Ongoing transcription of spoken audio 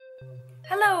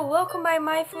Hello, welcome by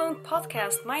My Fluent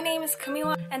Podcast. My name is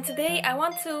Kamila, and today I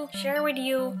want to share with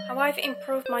you how I've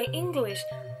improved my English.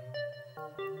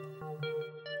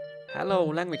 Hello,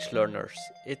 language learners.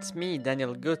 It's me,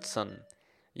 Daniel Goodson.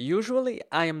 Usually,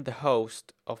 I am the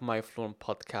host of My Fluent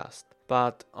Podcast,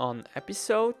 but on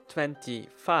episode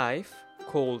 25,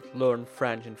 called Learn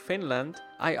French in Finland,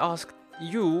 I asked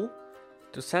you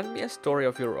to send me a story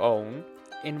of your own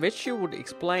in which you would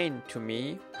explain to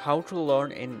me how to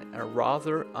learn in a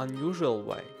rather unusual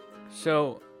way.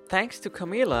 So, thanks to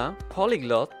Kamila,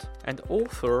 polyglot and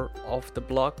author of the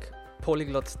blog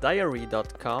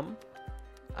polyglotsdiary.com,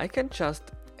 I can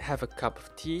just have a cup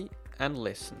of tea and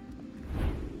listen.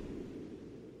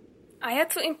 I had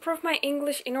to improve my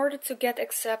English in order to get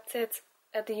accepted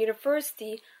at the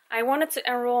university. I wanted to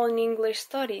enroll in English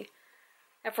study,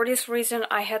 and for this reason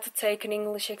I had to take an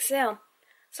English exam.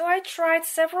 So I tried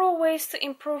several ways to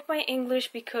improve my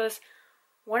English because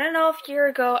 1.5 years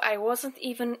ago I wasn't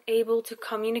even able to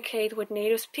communicate with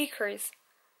native speakers.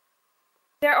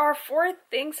 There are 4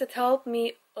 things that helped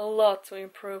me a lot to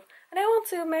improve, and I want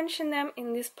to mention them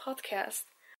in this podcast.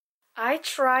 I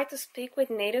try to speak with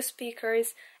native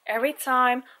speakers every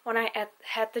time when I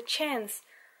had the chance.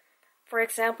 For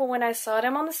example, when I saw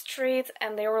them on the street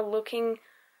and they were looking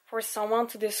for someone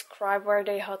to describe where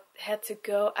they had to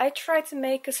go, I tried to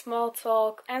make a small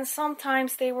talk, and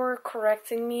sometimes they were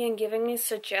correcting me and giving me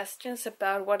suggestions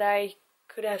about what I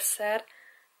could have said,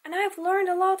 and I've learned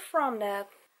a lot from that.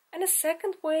 And the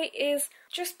second way is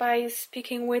just by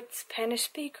speaking with Spanish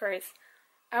speakers.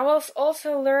 I was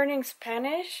also learning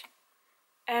Spanish,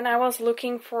 and I was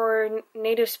looking for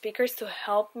native speakers to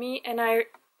help me, and I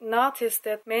noticed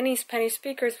that many Spanish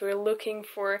speakers were looking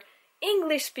for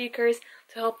English speakers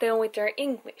to help them with their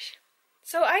English.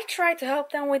 So I tried to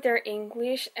help them with their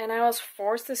English, and I was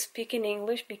forced to speak in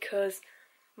English because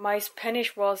my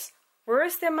Spanish was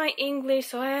worse than my English,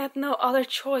 so I had no other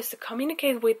choice to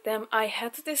communicate with them. I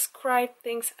had to describe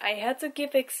things, I had to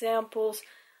give examples,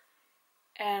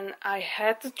 and I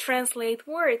had to translate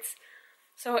words.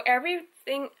 So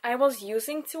everything I was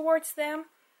using towards them,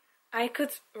 I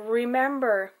could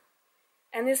remember,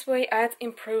 and this way I had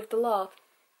improved a lot.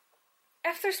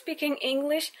 After speaking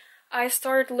English, I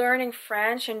started learning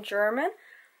French and German,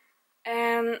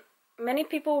 and many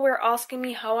people were asking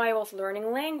me how I was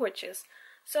learning languages.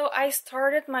 So I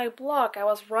started my blog. I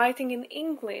was writing in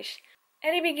English.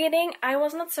 At the beginning, I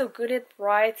was not so good at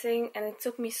writing, and it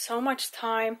took me so much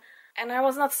time, and I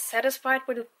was not satisfied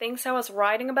with the things I was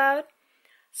writing about.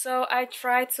 So I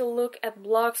tried to look at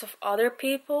blogs of other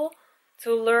people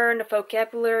to learn the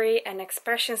vocabulary and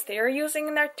expressions they are using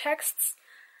in their texts.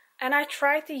 And I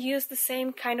tried to use the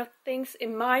same kind of things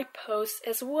in my posts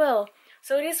as well.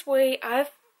 So this way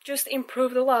I've just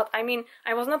improved a lot. I mean,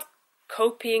 I was not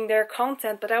copying their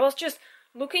content, but I was just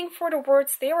looking for the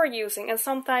words they were using and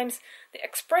sometimes the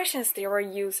expressions they were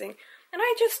using. And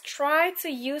I just tried to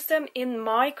use them in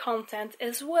my content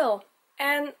as well.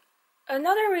 And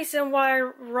another reason why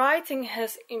writing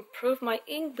has improved my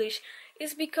English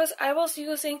is because I was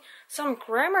using some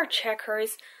grammar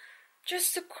checkers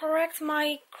just to correct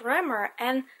my grammar,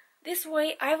 and this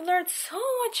way I've learned so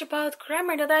much about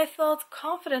grammar that I felt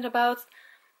confident about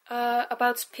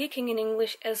speaking in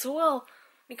English as well,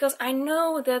 because I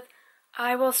know that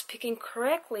I was speaking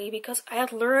correctly because I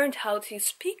had learned how to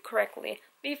speak correctly.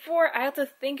 Before, I had to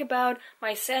think about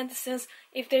my sentences,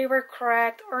 if they were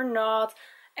correct or not,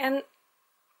 and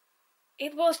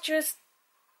it was just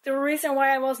the reason why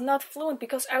I was not fluent,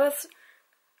 because I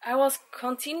was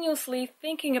continuously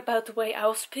thinking about the way I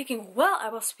was speaking while I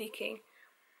was speaking.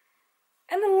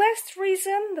 And the last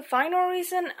reason, the final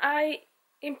reason I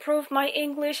improved my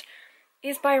English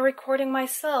is by recording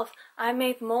myself. I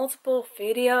made multiple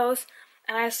videos,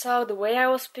 and I saw the way I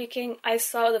was speaking, I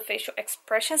saw the facial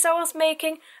expressions I was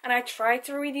making, and I tried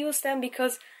to reduce them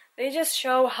because they just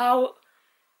show how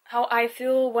I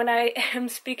feel when I am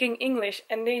speaking English,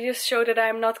 and they just show that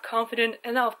I'm not confident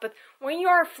enough. But when you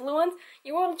are fluent,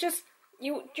 you just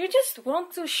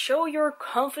want to show your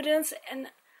confidence, and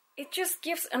it just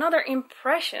gives another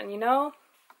impression, you know?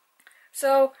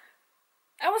 So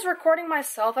I was recording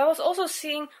myself. I was also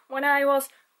seeing when I was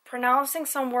pronouncing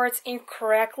some words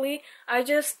incorrectly, I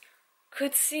just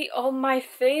could see on my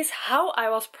face how I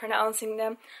was pronouncing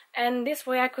them, and this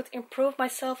way I could improve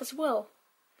myself as well.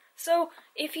 So,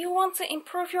 if you want to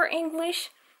improve your English,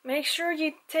 make sure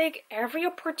you take every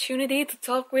opportunity to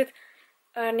talk with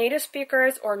native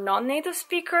speakers or non-native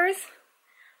speakers.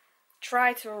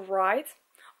 Try to write,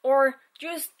 or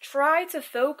just try to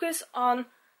focus on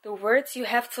the words you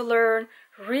have to learn,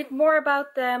 read more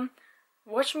about them,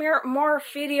 Watch more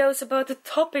videos about the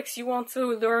topics you want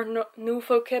to learn new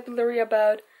vocabulary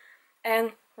about,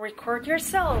 and record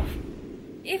yourself.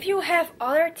 If you have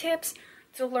other tips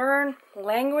to learn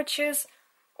languages,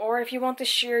 or if you want to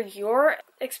share your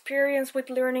experience with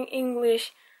learning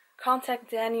English,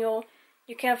 contact Daniel.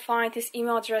 You can find his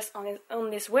email address on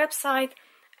this website,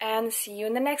 and see you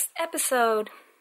in the next episode.